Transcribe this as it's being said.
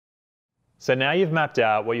So now you've mapped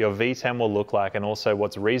out what your V10 will look like and also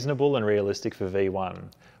what's reasonable and realistic for V1.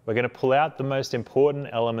 We're going to pull out the most important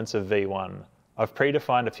elements of V1. I've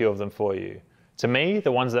predefined a few of them for you. To me,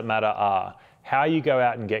 the ones that matter are how you go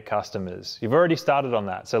out and get customers. You've already started on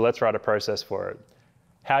that, so let's write a process for it.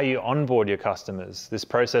 How you onboard your customers. This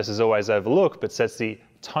process is always overlooked, but sets the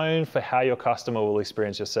tone for how your customer will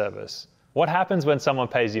experience your service. What happens when someone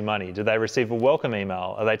pays you money? Do they receive a welcome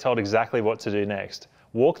email? Are they told exactly what to do next?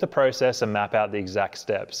 Walk the process and map out the exact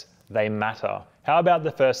steps. They matter. How about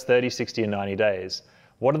the first 30, 60, and 90 days?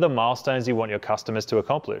 What are the milestones you want your customers to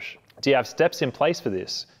accomplish? Do you have steps in place for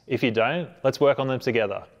this? If you don't, let's work on them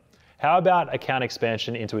together. How about account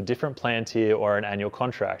expansion into a different plan tier or an annual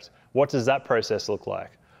contract? What does that process look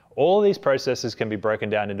like? All of these processes can be broken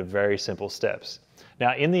down into very simple steps.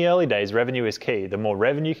 Now, in the early days, revenue is key. The more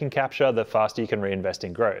revenue you can capture, the faster you can reinvest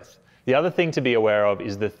in growth. The other thing to be aware of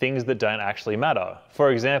is the things that don't actually matter.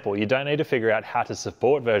 For example, you don't need to figure out how to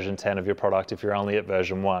support version 10 of your product if you're only at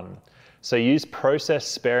version 1. So use process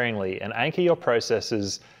sparingly and anchor your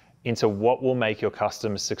processes into what will make your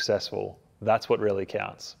customers successful. That's what really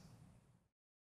counts.